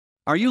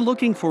Are you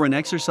looking for an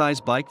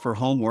exercise bike for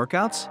home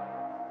workouts?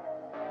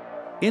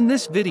 In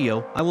this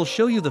video, I will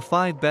show you the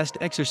 5 best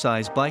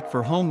exercise bike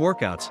for home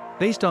workouts,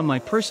 based on my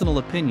personal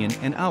opinion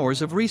and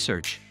hours of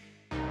research.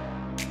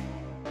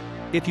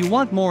 If you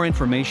want more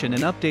information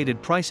and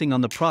updated pricing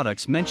on the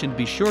products mentioned,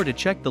 be sure to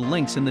check the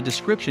links in the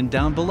description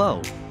down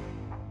below.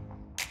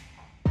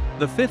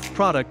 The 5th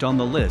product on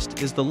the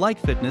list is the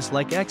LikeFitness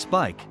Like X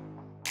bike.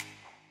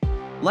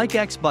 Like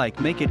X bike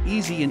make it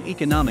easy and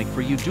economic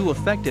for you to do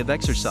effective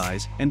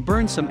exercise and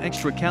burn some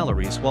extra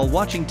calories while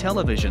watching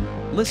television,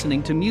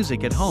 listening to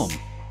music at home.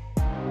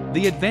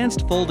 The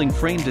advanced folding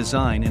frame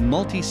design and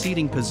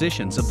multi-seating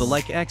positions of the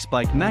Like X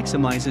bike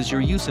maximizes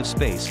your use of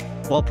space,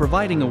 while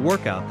providing a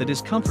workout that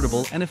is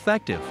comfortable and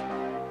effective.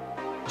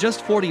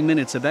 Just 40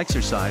 minutes of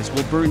exercise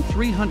will burn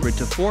 300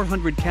 to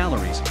 400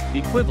 calories,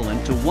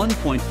 equivalent to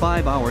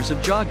 1.5 hours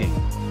of jogging.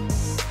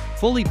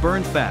 Fully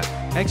burn fat,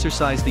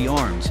 exercise the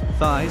arms,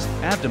 thighs,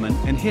 abdomen,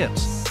 and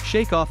hips,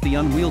 shake off the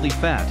unwieldy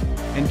fat,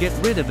 and get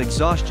rid of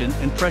exhaustion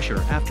and pressure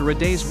after a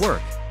day's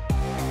work.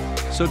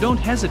 So don't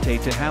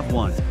hesitate to have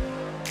one.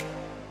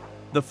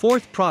 The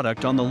 4th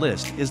product on the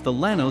list is the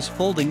Lanos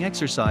Folding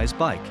Exercise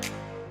Bike.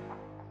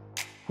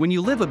 When you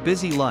live a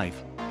busy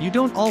life, you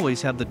don't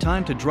always have the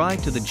time to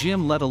drive to the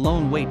gym, let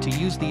alone wait to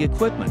use the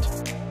equipment.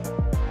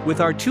 With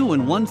our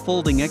 2-in-1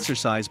 folding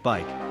exercise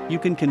bike, you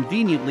can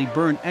conveniently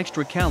burn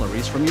extra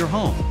calories from your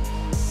home.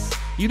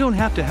 You don't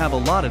have to have a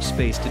lot of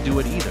space to do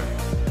it either.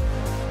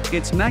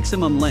 Its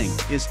maximum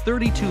length is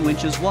 32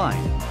 inches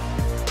wide.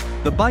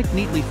 The bike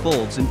neatly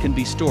folds and can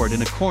be stored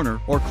in a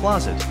corner or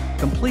closet,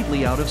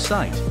 completely out of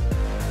sight.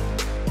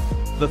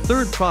 The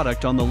 3rd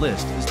product on the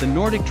list is the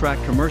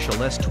NordicTrack Commercial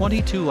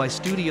S22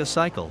 iStudio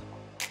Cycle.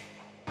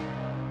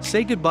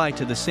 Say goodbye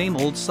to the same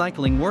old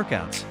cycling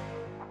workouts.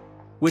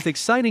 With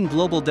exciting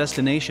global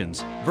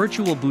destinations,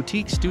 virtual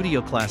boutique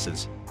studio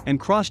classes,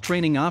 and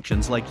cross-training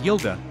options like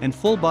yoga and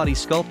full-body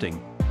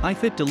sculpting,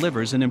 iFit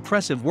delivers an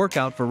impressive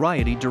workout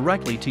variety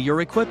directly to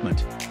your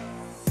equipment.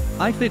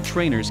 iFit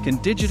trainers can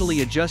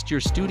digitally adjust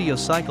your studio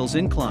cycle's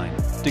incline,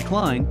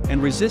 decline,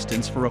 and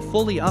resistance for a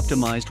fully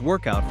optimized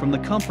workout from the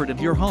comfort of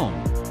your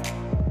home.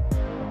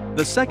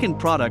 The 2nd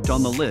product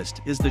on the list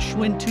is the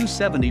Schwinn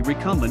 270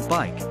 recumbent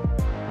bike.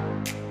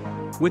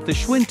 With the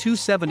Schwinn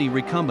 270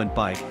 recumbent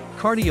bike,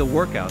 cardio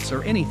workouts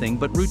are anything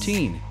but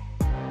routine.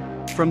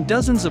 From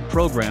dozens of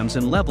programs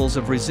and levels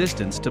of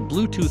resistance to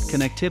Bluetooth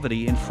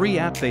connectivity and free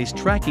app-based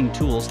tracking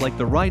tools like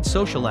the Ride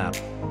Social app,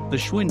 the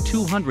Schwinn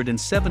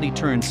 270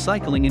 turns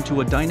cycling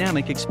into a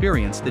dynamic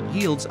experience that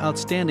yields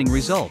outstanding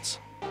results.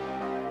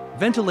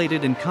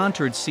 Ventilated and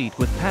contoured seat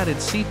with padded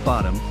seat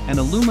bottom and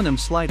aluminum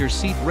slider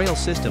seat rail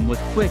system with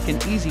quick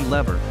and easy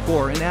lever,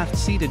 fore and aft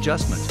seat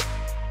adjustment.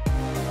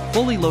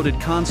 Fully loaded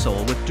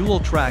console with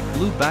dual-track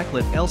blue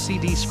backlit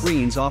LCD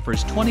screens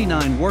offers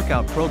 29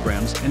 workout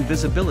programs and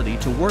visibility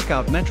to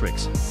workout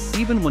metrics,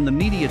 even when the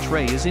media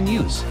tray is in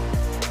use.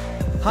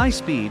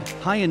 High-speed,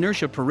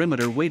 high-inertia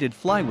perimeter-weighted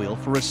flywheel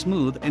for a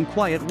smooth and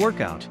quiet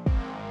workout.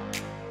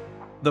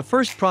 The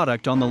 1st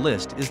product on the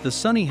list is the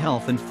Sunny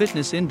Health and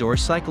Fitness Indoor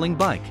Cycling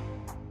Bike.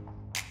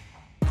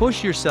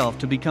 Push yourself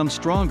to become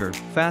stronger,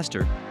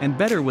 faster, and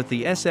better with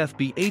the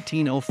SFB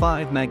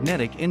 1805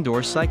 Magnetic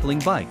Indoor Cycling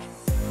Bike.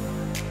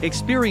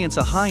 Experience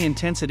a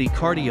high-intensity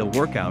cardio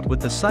workout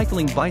with the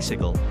cycling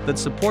bicycle that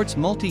supports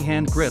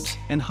multi-hand grips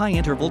and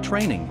high-interval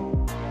training.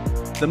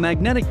 The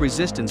magnetic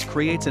resistance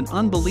creates an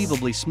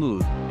unbelievably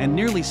smooth and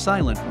nearly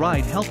silent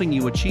ride, helping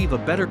you achieve a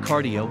better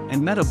cardio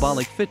and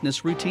metabolic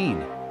fitness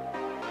routine.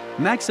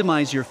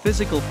 Maximize your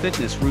physical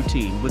fitness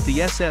routine with the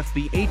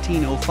SFB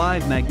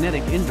 1805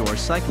 Magnetic Indoor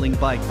Cycling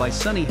Bike by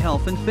Sunny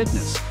Health and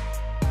Fitness.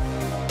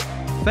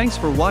 Thanks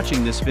for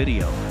watching this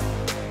video.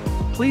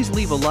 Please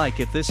leave a like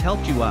if this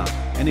helped you out,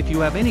 and if you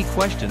have any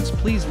questions,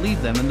 please leave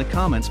them in the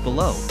comments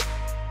below.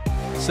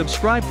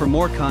 Subscribe for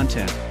more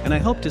content, and I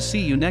hope to see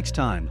you next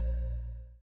time.